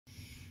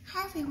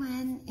Hi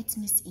everyone, it's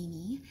Miss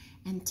Amy,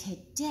 and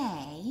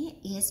today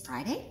is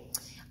Friday.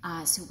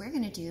 So we're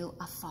gonna do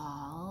a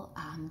fall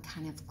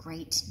kind of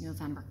great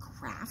November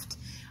craft.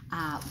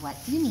 What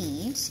you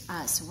need,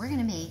 so we're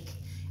gonna make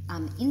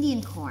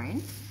Indian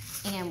corn,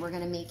 and we're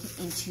gonna make it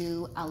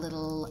into a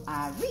little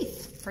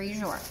wreath for your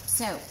door.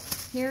 So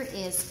here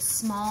is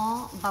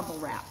small bubble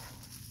wrap.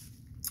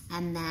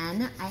 And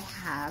then I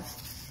have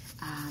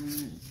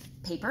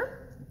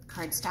paper,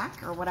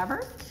 cardstock or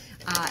whatever.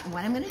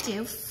 What I'm gonna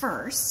do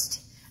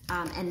first,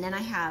 and then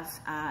I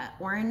have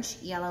orange,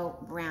 yellow,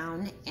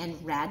 brown, and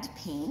red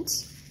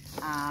paint.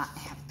 I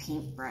have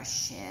paint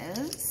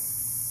brushes.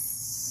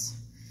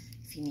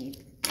 If you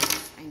need,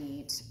 I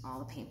need all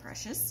the paint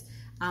brushes.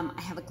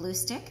 I have a glue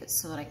stick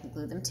so that I can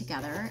glue them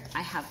together.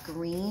 I have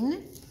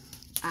green,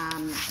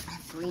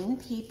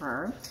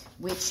 paper,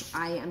 which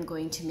I am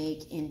going to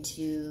make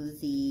into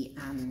the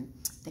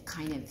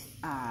kind of,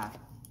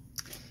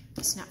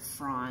 it's not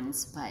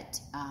fronds, but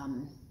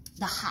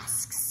the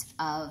husks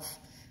of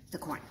the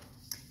corn.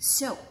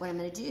 So what I'm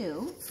going to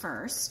do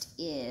first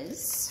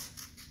is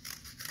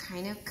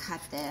kind of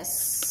cut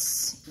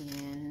this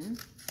in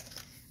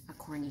a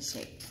corny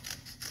shape.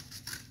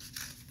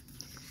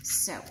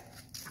 So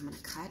I'm going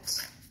to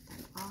cut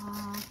them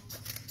all.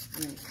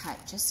 I'm going to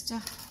cut just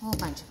a whole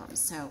bunch of them.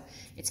 So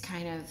it's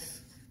kind of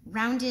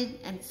rounded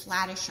and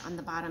flattish on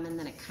the bottom, and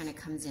then it kind of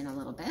comes in a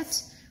little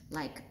bit.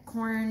 Like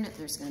corn,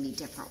 there's going to be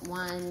different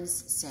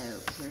ones. So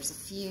here's a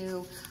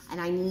few, and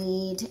I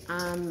need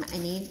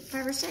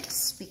 5 or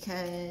 6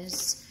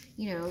 because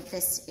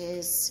this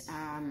is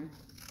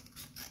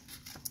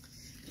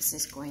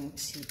going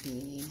to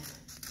be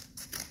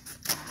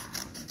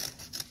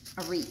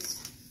a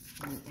wreath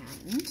on the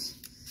end.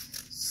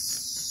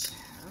 So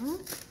here we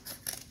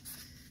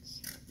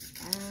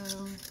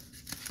go,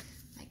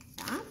 like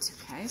that.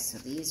 Okay, so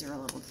these are a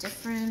little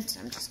different.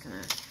 I'm just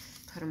gonna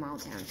put them all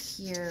down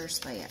here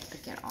so they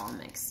get all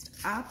mixed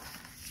up.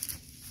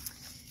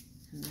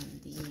 And then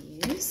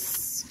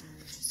these, I'm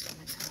just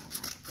gonna go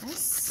like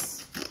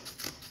this.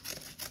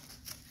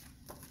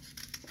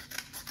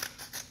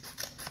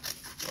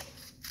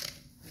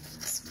 And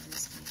this one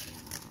is gonna be a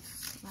little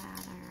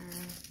flatter.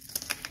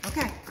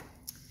 Okay,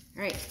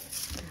 all right,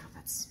 now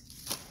that's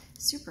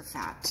super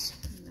fat.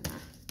 I'm gonna go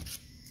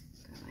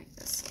like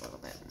this a little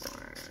bit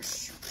more.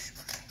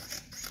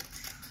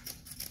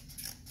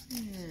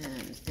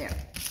 And there.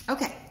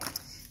 Okay,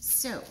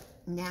 so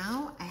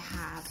now I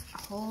have a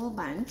whole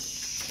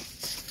bunch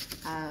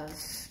of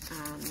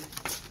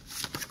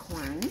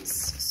corns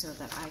so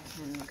that I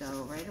can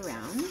go right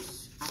around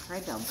after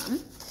I build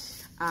them.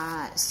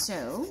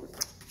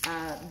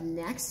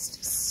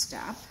 Next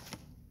step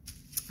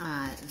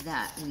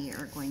that we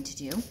are going to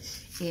do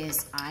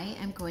is I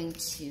am going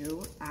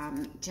to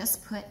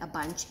just put a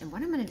bunch, and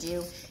what I'm going to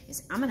do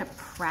is I'm going to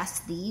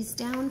press these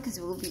down because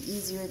it will be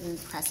easier than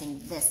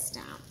pressing this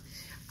down.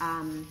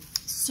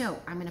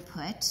 So I'm going to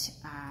put,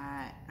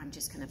 I'm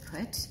just going to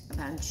put a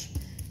bunch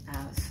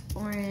of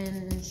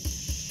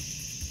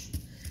orange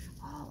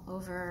all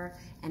over,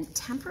 and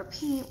tempera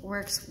paint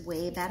works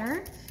way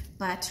better,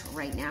 but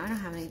right now I don't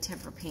have any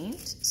tempera paint,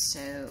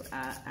 so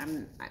I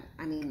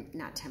mean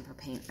not tempera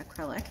paint,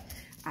 acrylic.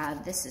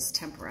 This is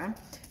tempera,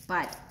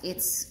 but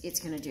it's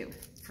going to do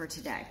for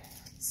today.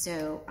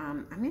 So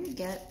I'm going to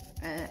get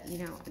a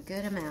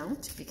good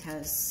amount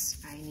because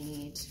I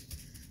need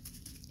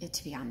it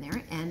to be on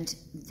there, and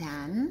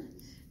then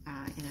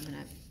and I'm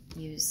going to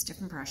use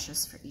different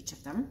brushes for each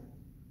of them.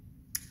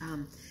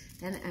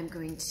 Then I'm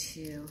going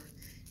to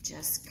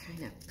just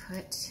kind of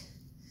put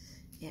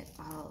it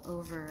all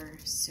over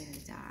so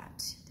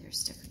that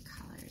there's different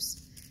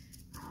colors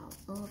all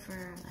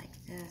over like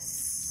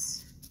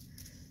this.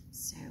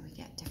 So we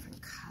get different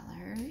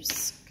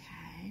colors.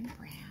 Okay,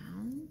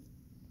 brown.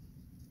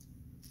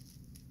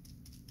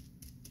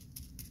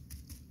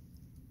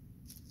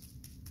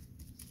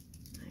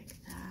 Like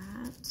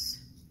that.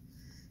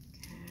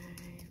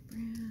 Okay,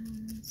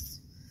 browns.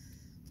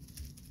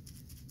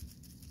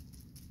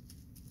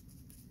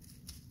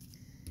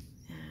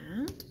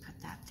 And put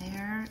that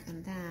there,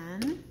 and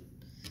then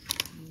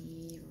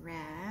the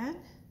red.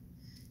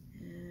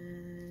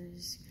 And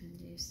just gonna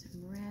do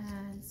some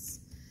reds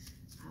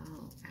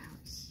all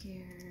out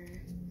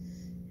here.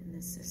 And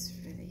this is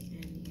for the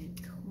Indian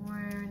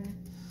corn,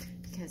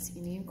 because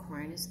Indian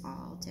corn is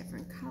all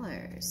different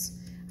colors.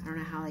 I don't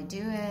know how they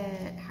do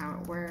it, how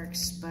it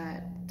works,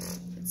 but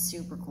it's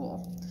super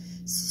cool.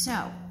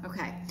 So,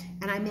 okay,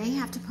 and I may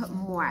have to put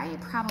more, I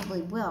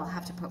probably will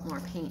have to put more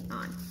paint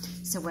on.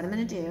 So what I'm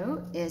gonna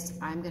do is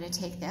I'm gonna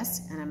take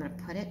this and I'm gonna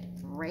put it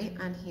right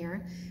on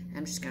here.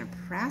 I'm just gonna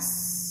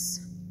press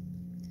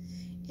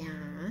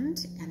and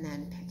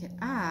then pick it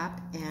up,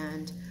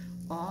 and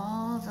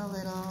all the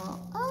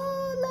little,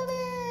 oh, love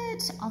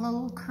it! All the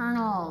little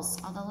kernels,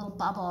 all the little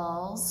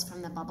bubbles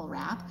from the bubble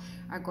wrap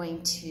are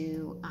going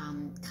to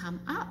come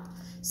up.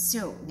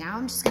 So now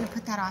I'm just gonna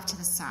put that off to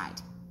the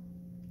side.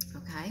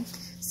 Okay,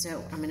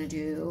 so I'm gonna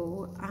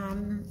do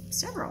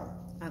several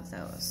of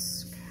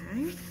those,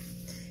 okay?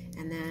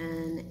 And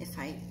then if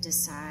I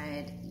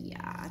decide,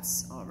 yeah,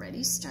 that's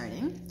already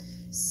starting.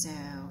 So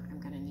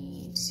I'm gonna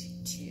need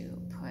to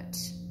put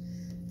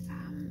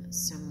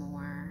some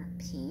more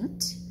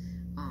paint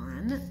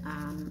on.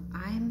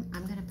 I'm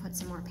gonna put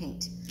some more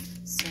paint.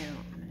 So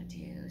I'm gonna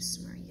do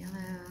some more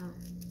yellow,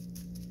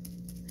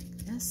 like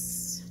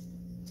this.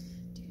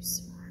 Do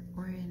some more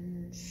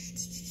orange,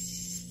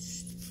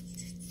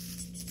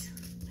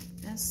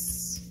 like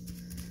this.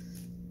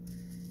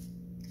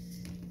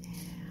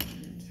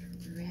 And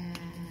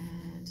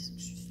red,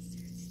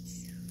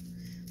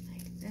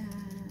 like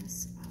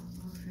this, all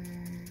over.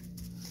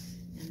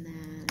 And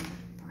then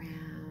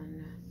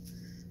brown,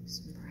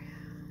 some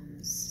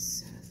browns,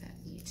 so that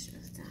each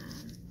of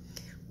them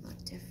look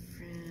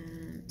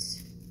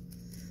different.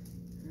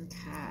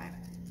 Okay,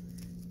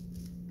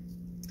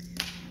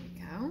 there we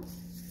go.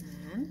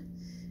 Then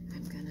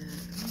I'm gonna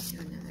do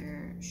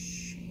another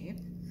shape.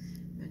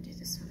 I'm gonna do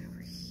this one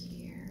over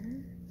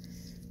here,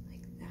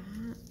 like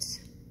that.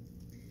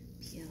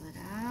 Peel it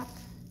up.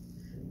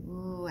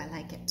 Ooh, I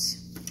like it.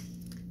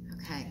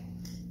 Okay,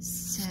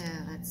 so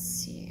let's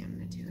see. I'm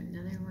gonna do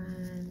another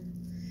one.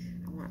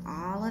 I want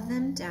all of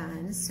them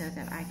done so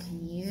that I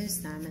can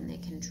use them and they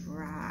can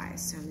dry.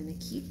 So I'm gonna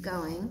keep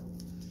going.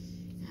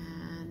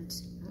 And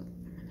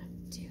I'm gonna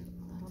do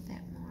a little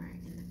bit more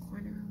in the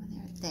corner over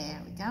there.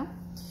 There we go.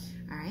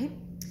 All right,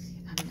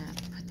 I'm gonna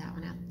put that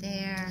one out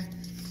there.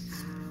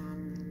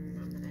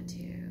 I'm gonna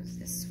do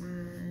this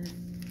one.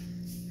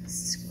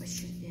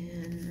 Squish it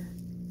in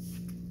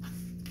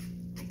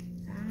like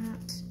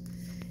that.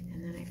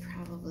 And then I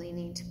probably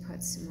need to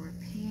put some more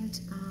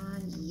paint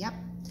on. Yep.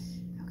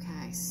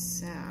 Okay,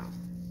 so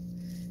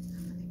I'm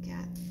gonna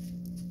get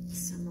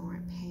some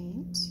more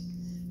paint.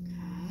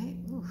 Okay.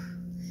 Ooh,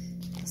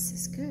 this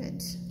is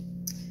good.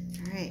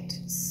 All right,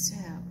 so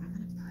I'm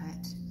gonna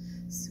put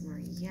some more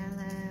yellow.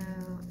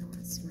 I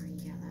want some more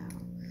yellow. I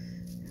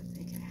don't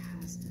think it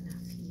has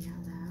enough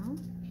yellow.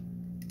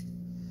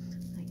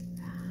 Like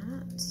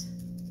that.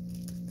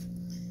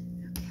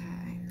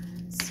 Okay,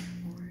 and some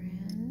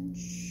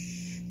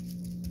orange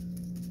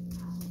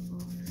all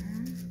over.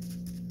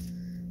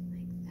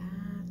 Like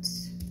that.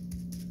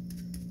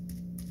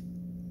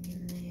 In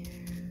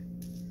there.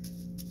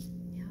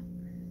 Yep.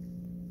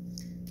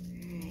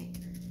 Alright.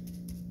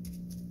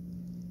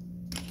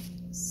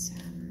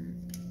 Some,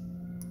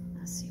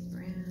 let's see,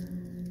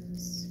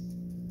 browns.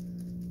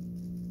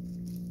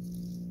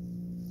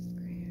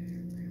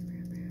 Brown, brown,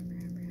 brown, brown,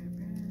 brown, brown,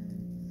 brown.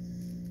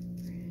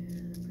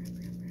 Brown, brown,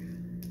 brown, brown,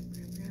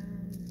 brown,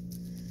 brown.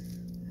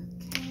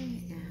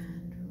 Okay,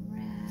 and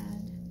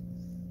red.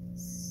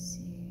 Let's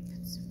see,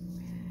 put some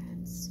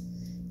reds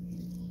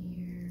in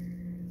here.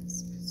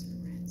 Let's put some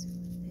reds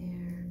over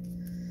there.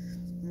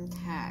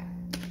 Okay,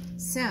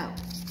 so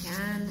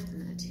again, I'm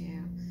gonna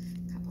do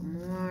a couple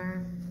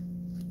more.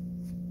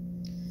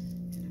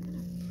 And I'm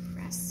gonna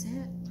press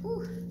it.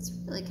 Ooh, it's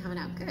really coming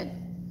out good.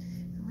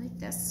 I like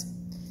this.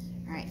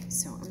 All right,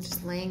 so I'm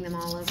just laying them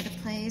all over the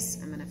place.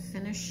 I'm gonna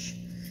finish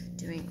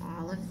doing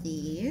all of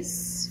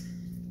these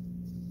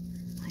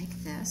like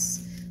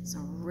this. It's a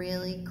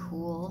really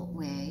cool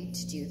way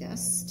to do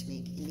this, to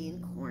make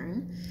Indian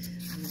corn.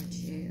 I'm gonna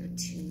do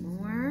 2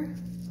 more.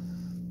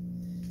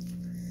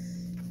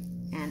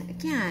 And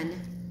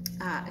again,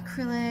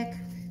 acrylic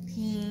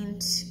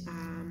paint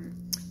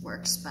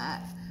works, but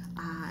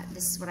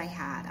this is what I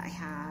had. I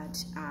had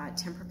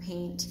tempera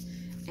paint,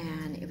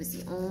 and it was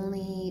the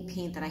only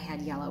paint that I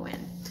had yellow in.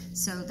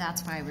 So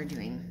that's why we're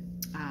doing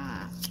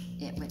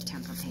it with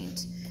tempera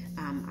paint.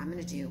 I'm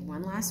gonna do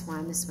one last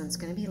one. This one's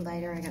gonna be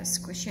lighter. I gotta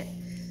squish it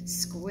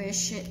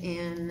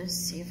in,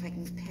 see if I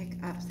can pick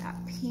up that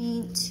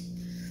paint.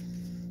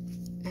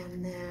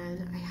 And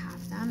then I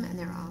have them, and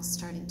they're all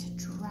starting to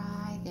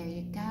dry. There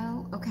you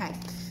go. Okay,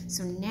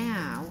 so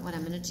now what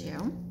I'm gonna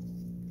do,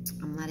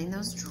 I'm letting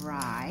those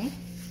dry,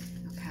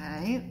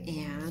 okay,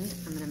 and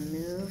I'm gonna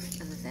move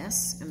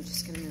this. I'm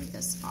just gonna move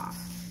this off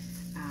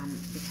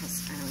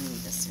because I don't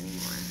need this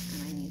anymore,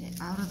 and I need it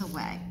out of the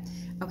way.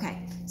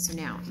 Okay, so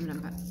now I'm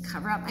gonna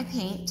cover up my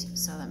paint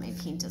so that my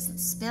paint doesn't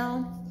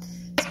spill,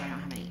 so I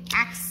don't have any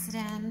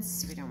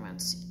accidents. We don't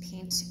want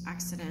paint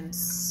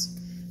accidents.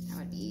 That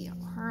would be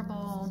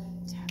horrible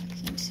to have a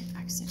paint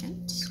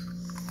accident.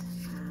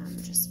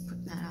 Just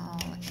put that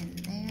all in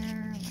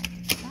there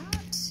like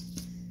that.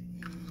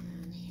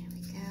 And here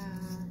we go.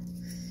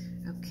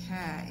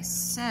 Okay,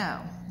 so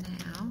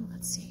now,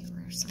 let's see,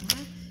 where's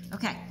somewhere?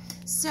 Okay,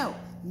 so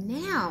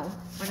now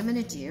what I'm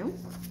gonna do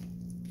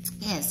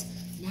is,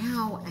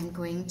 now I'm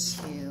going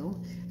to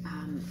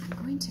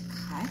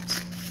cut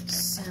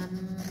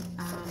some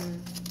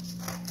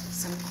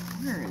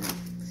corn.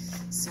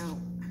 So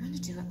I'm going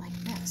to do it like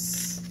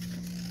this.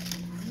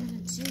 And what I'm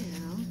going to do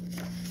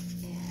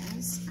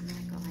is I'm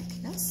going to go like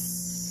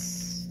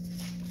this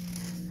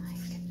and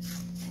like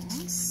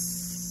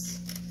this.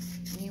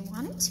 And you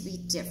want it to be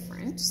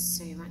different,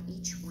 so you want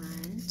each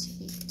one to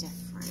be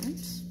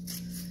different.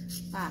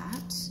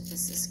 But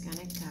this is going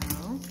to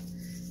go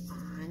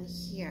on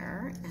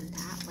here, and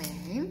that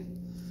way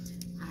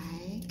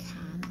I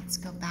can, let's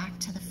go back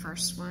to the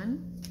first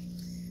one.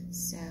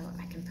 So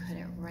I can put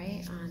it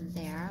right on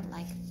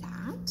like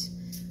that.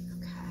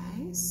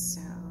 Okay,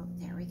 so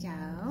there we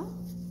go.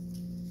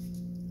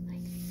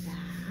 Like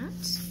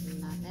that,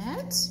 love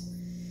it.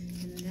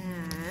 And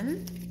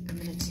then I'm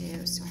gonna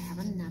do, so I have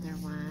another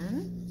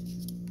one.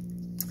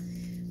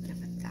 I'm gonna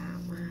put that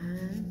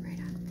one right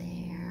on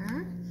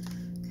there.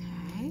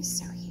 Okay,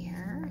 so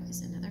here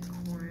is another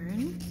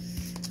corn.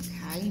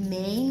 Okay, you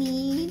may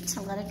need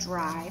to let it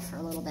dry for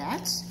a little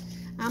bit.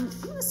 I'm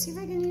gonna see if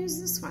I can use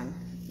this one,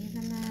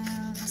 even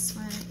though this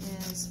one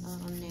is a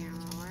little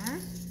narrower. I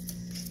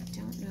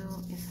don't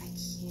know if I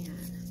can.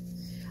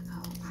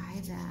 Oh, I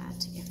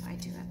bet if I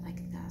do it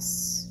like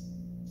this.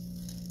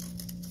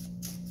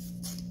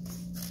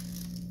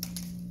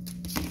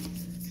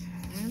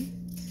 Okay,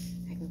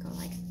 I can go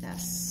like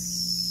this.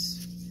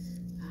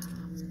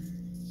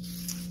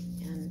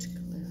 And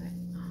glue it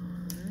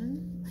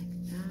on like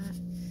that.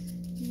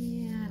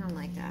 Yeah, I don't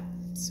like that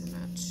so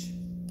much.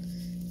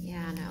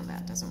 Yeah, no,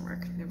 that doesn't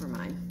work. Never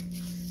mind.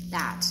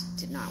 That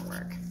did not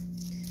work.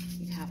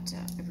 You'd have to,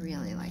 I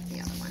really like the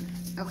other one.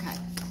 Okay,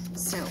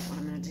 so what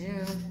I'm gonna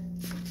do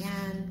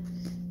again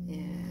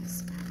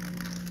is I'm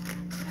gonna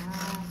round it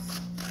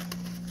off.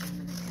 I'm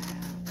gonna go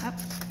up,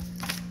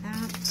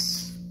 out.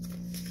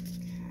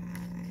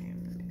 Okay, I'm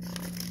gonna go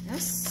like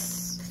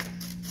this.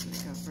 I'm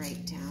gonna go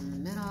right down the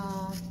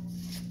middle.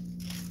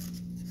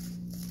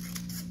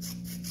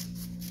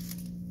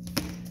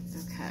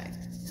 Okay,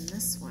 and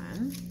this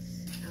one,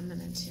 I'm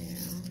gonna do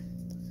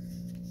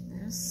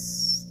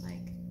this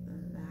like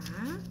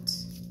that.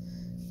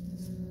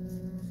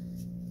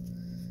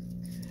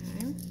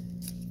 Okay,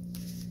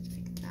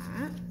 like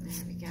that.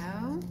 There we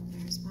go.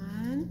 There's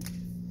one.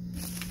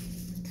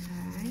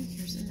 Okay,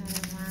 here's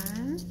another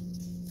one.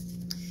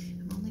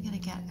 I'm only gonna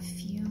get a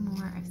few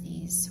more of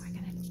these, so I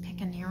gotta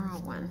pick a narrow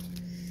one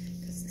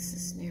because this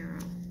is narrow.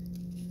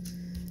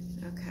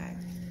 Okay,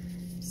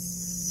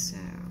 so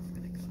I'm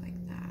gonna go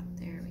like that.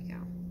 There we go.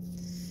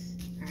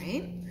 All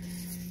right.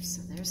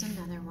 So there's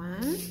another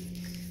one.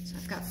 So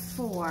I've got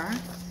 4.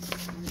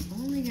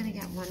 I'm only gonna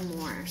get one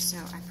more. So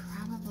I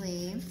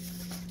probably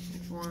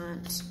would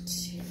want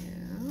to,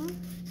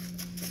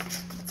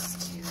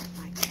 let's do it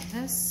like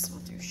this.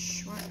 We'll do a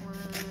short one.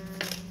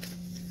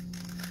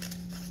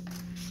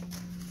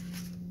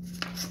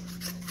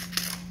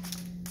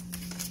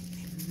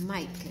 I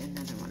might get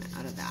another one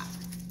out of that.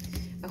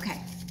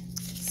 Okay,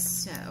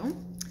 so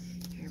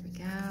here we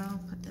go.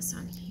 Put this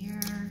on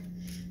here.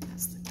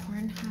 That's the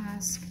corn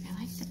husk. I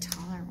like the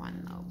taller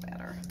one though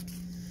better.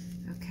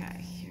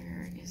 Okay,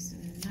 here is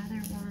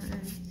another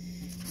one.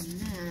 And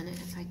then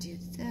if I do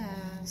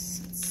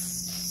this, let's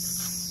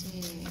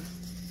see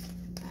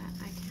that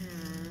I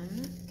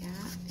can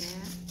get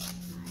it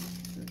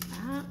like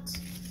that.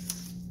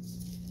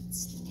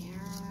 It's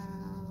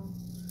narrow,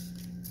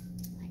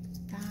 like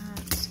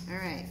that. All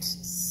right,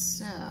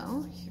 so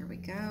here we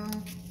go.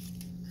 Like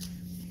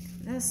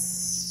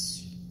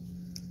this.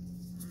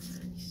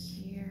 And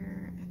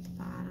here at the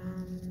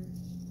bottom.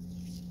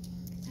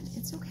 And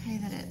it's okay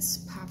that it's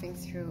popping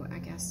through, I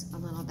guess, a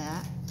little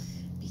bit,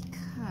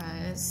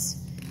 because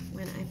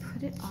when I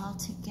put it all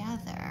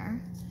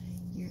together,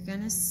 you're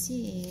gonna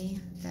see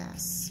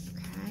this,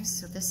 okay?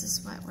 So this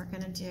is what we're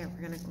gonna do.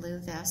 We're gonna glue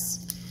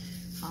this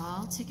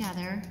all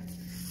together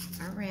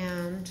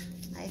around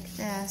like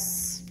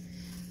this.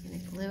 I'm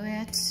gonna glue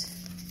it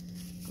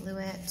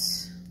like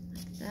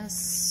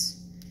this,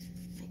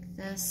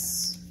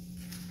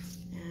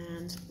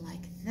 and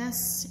like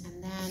this,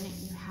 and then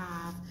you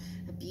have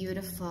a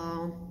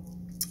beautiful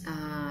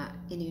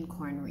Indian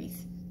corn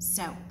wreath.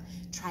 So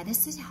try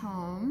this at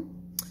home.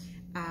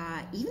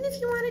 Even if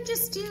you want to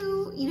just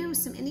do, you know,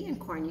 some Indian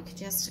corn, you could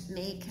just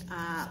make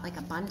like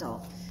a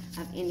bundle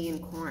of Indian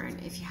corn.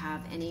 If you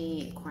have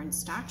any corn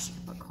stalks, you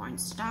can put corn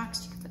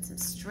stalks, you can put some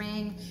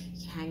string,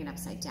 you can hang it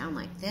upside down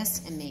like this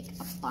and make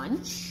a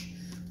bunch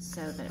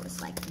so that it was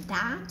like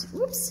that.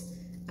 Oops.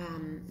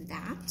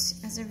 That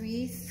as a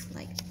wreath,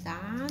 like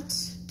that.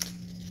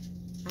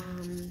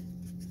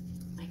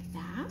 Like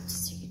that.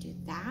 So you could do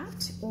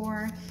that,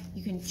 or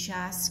you can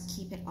just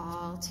keep it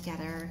all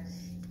together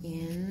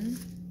in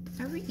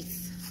a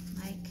wreath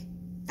like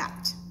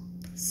that.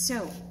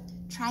 So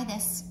try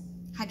this.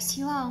 Hugs to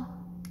you all.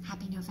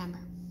 Happy November.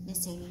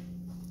 Miss Amy.